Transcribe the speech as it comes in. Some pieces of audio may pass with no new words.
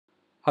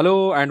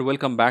Hello and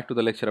welcome back to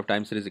the lecture of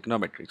time series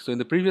econometrics. So in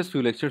the previous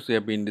few lectures we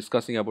have been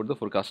discussing about the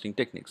forecasting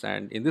techniques,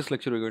 and in this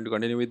lecture we're going to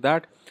continue with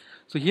that.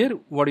 So here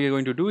what we are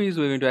going to do is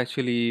we're going to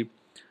actually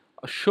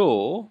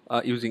show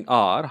using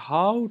R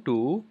how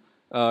to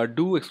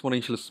do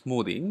exponential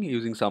smoothing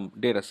using some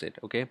data set,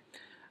 okay?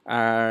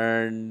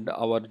 And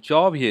our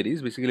job here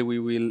is basically we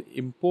will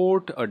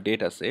import a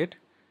data set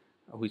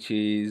which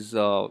is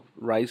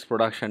rice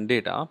production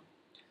data,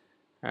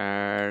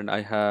 and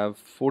I have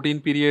 14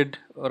 period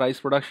rice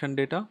production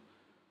data.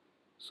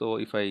 So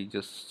if I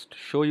just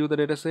show you the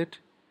data set,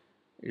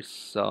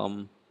 it's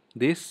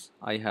this.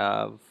 I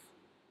have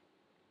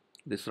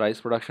this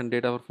rice production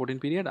data for 14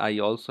 period. I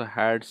also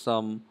had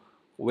some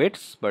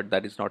weights, but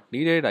that is not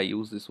needed. I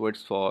use these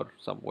weights for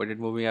some weighted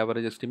moving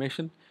average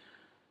estimation.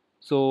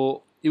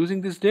 So using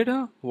this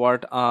data,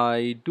 what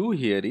I do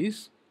here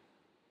is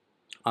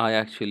I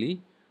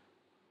actually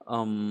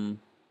um,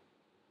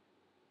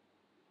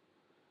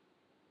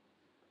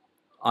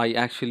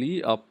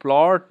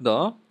 plot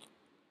the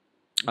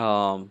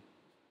um,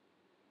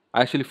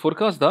 I actually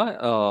forecast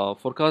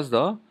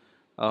the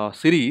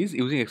series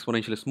using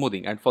exponential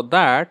smoothing, and for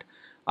that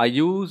I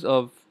use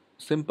a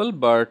simple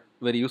but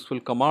very useful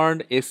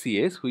command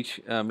ACS,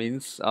 which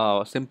means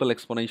simple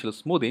exponential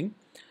smoothing.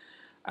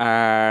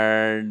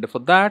 And for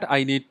that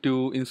I need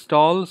to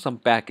install some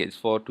package.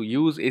 For to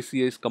use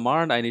ACS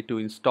command, I need to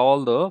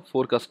install the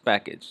forecast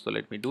package. So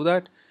let me do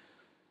that,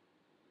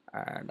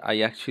 and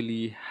I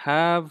actually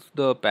have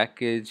the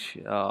package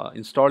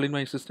installed in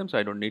my system, so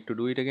I don't need to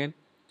do it again.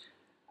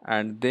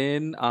 And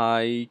then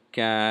I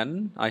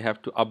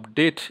have to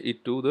update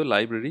it to the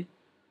library,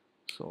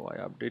 so I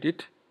update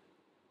it.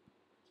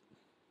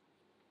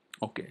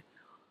 Okay,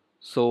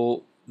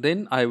 so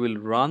then I will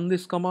run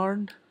this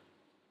command.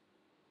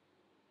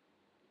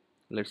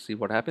 Let's see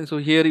what happens. So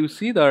here you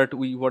see that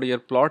what we are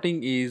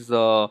plotting is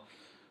the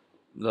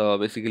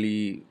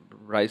basically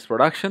rice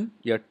production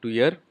year to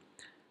year,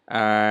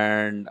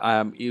 and I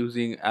am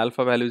using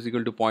alpha value is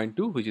equal to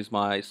 0.2, which is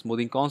my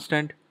smoothing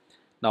constant.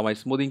 Now my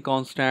smoothing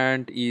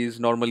constant is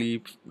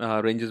normally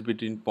ranges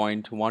between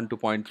 0.1 to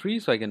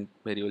 0.3, so I can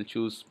very well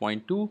choose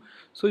 0.2.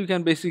 So you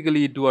can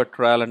basically do a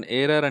trial and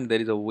error, and there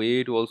is a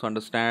way to also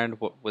understand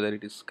whether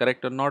it is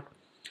correct or not.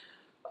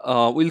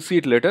 We'll see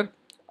it later.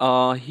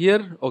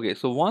 Here, okay,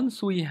 so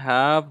once we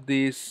have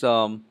this,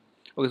 okay,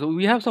 so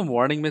we have some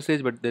warning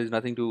message, but there is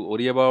nothing to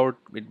worry about.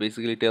 It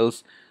basically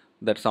tells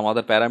that some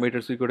other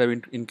parameters we could have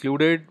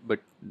included, but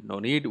no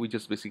need. We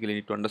just basically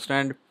need to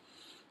understand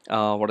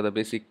what are the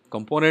basic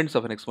components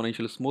of an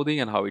exponential smoothing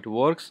and how it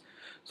works.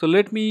 So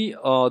let me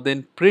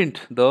then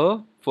print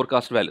the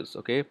forecast values.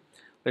 Okay,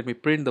 let me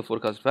print the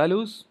forecast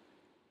values,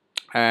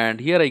 and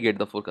here I get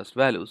the forecast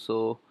values.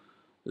 So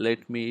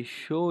let me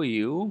show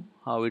you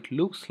how it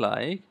looks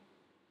like.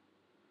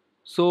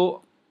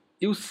 So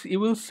you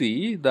will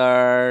see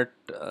that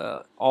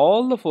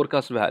all the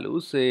forecast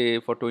values, say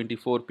for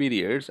 24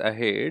 periods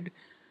ahead,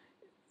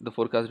 the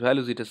forecast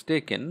values it has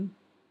taken,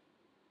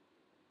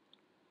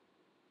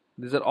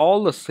 these are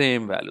all the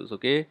same values.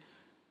 Okay,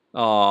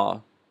 uh,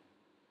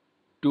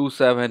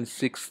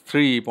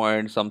 2763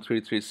 point some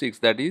 336,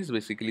 that is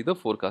basically the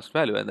forecast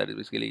value, and that is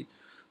basically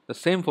the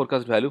same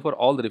forecast value for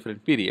all the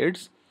different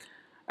periods.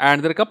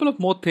 And there are a couple of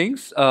more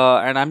things,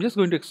 and I'm just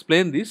going to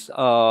explain this,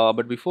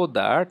 but before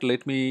that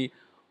let me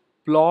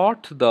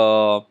plot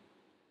the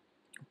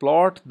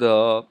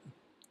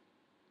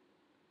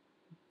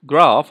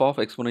graph of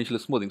exponential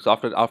smoothing. So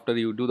after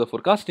you do the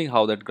forecasting,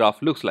 how that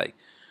graph looks like.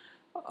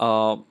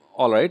 All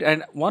right,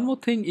 and one more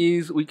thing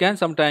is we can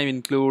sometime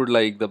include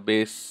like the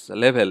base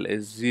level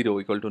is 0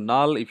 equal to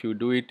null. If you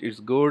do it, it's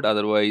good.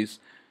 Otherwise,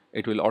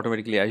 it will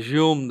automatically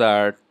assume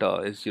that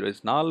S0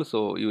 is null.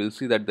 So you will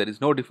see that there is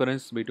no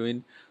difference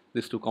between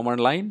these two command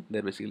line.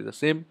 They're basically the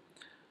same.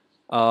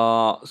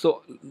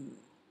 So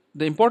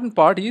the important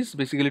part is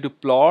basically to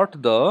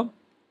plot the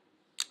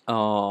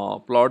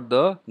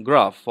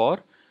graph for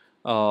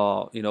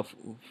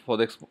for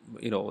the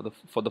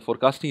for the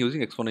forecasting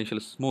using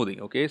exponential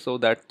smoothing. Okay, so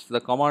that's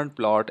the command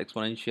plot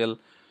exponential,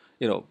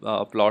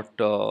 plot.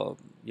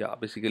 Yeah,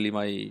 basically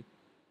my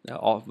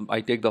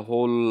I take the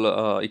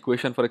whole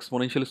equation for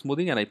exponential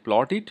smoothing and I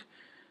plot it,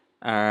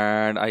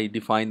 and I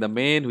define the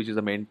main, which is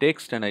the main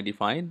text, and I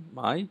define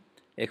my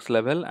x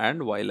level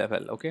and y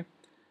level. Okay.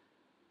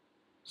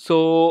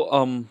 So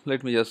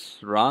let me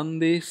just run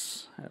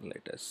this and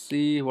let us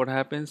see what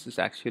happens. It's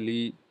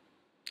actually,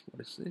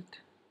 what is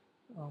it?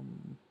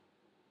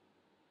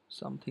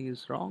 Something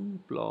is wrong.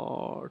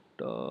 Plot.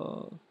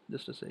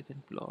 Just a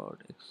second.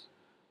 Plot x.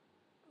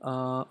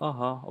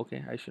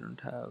 Okay, I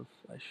shouldn't have.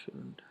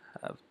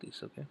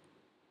 This. Okay,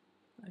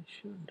 I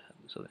shouldn't have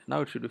this. Okay,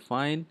 now it should be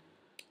fine.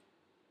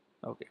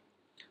 Okay.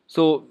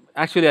 So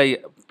actually, I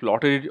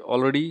plotted it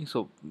already.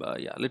 So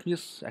yeah, let me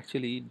just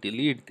actually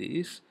delete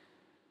this,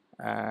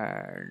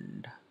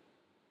 and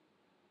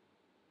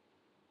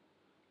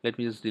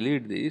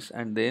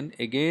then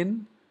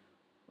again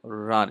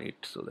run it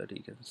so that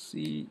you can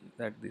see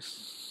that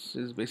this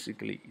is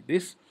basically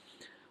this,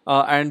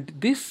 and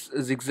this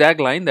zigzag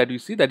line that you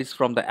see, that is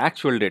from the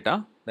actual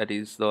data. that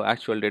is the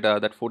actual data,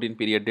 that 14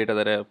 period data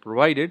that I have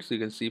provided. So you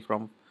can see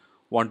from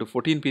 1 to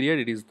 14 period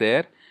it is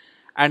there.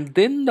 And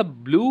then the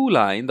blue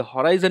line, the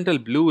horizontal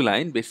blue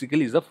line,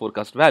 basically is the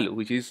forecast value,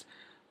 which is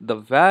the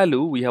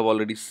value we have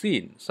already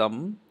seen,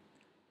 some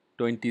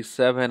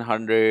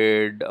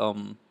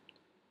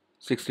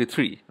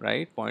 2763,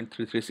 right,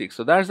 0.336.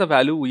 So that's the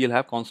value. We will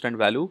have constant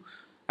value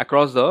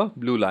across the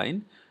blue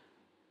line.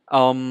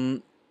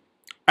 And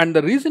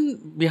the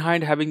reason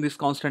behind having this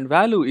constant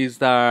value is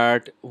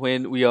that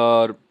when we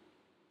are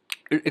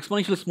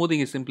exponential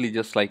smoothing is simply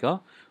just like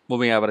a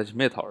moving average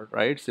method,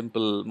 right?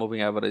 Simple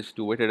moving average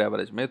to weighted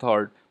average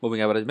method. Moving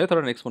average method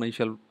and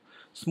exponential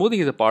smoothing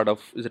is a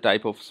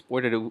type of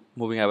weighted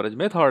moving average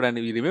method. And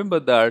we remember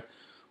that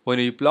when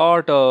we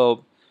plot a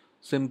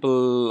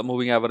simple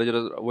moving average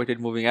or weighted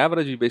moving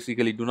average, we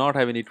basically do not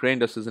have any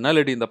trend or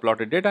seasonality in the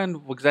plotted data,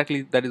 and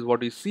exactly that is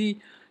what we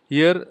see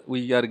here.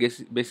 We are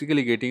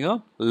basically getting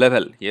a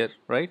level here,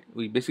 right?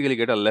 We basically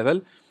get a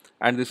level,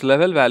 and this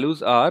level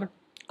values are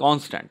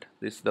constant.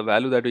 The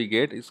value that we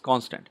get is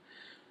constant.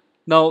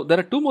 Now there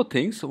are two more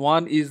things.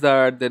 One is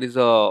that there is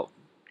a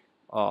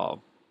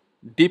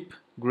deep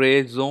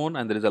gray zone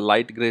and there is a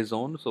light gray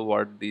zone. So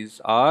what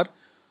these are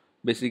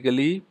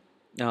basically,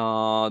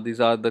 these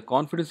are the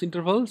confidence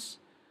intervals,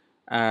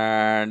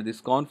 and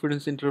these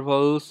confidence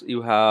intervals,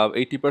 you have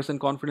 80%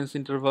 confidence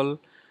interval,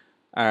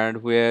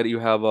 and where you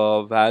have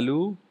a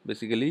value,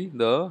 basically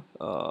the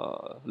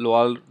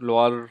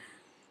lower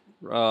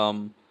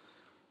um,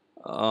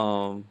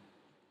 um,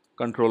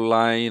 control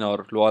line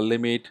or lower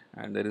limit,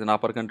 and there is an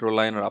upper control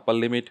line or upper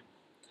limit.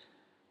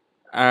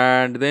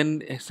 And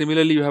then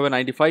similarly you have a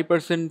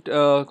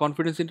 95%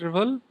 confidence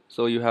interval.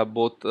 So you have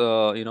both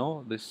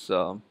this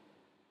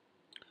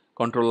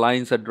control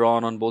lines are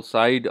drawn on both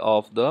sides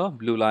of the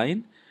blue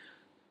line.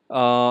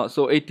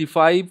 So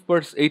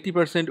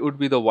 80% would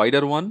be the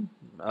wider one,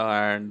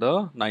 and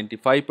the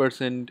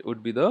 95%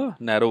 would be the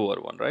narrower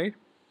one, right?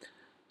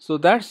 So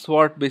that's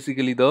what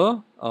basically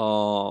the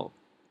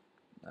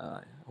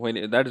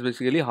that is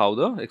basically how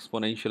the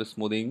exponential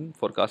smoothing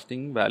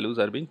forecasting values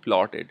are being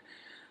plotted.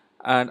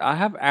 And I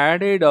have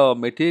added a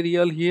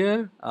material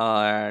here,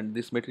 and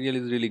this material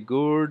is really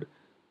good.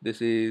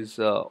 This is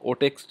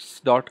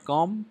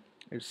otexts.com.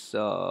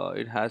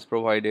 It has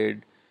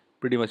provided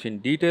pretty much in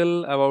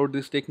detail about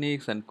these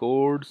techniques and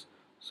codes,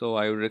 so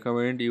I would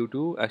recommend you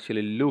to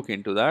actually look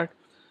into that.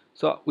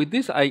 So with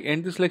this I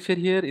end this lecture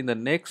here. In the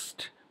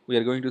next we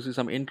are going to see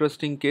some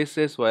interesting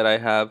cases where I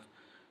have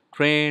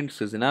trend,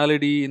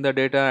 seasonality in the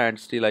data, and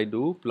still I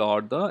do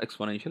plot the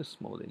exponential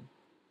smoothing.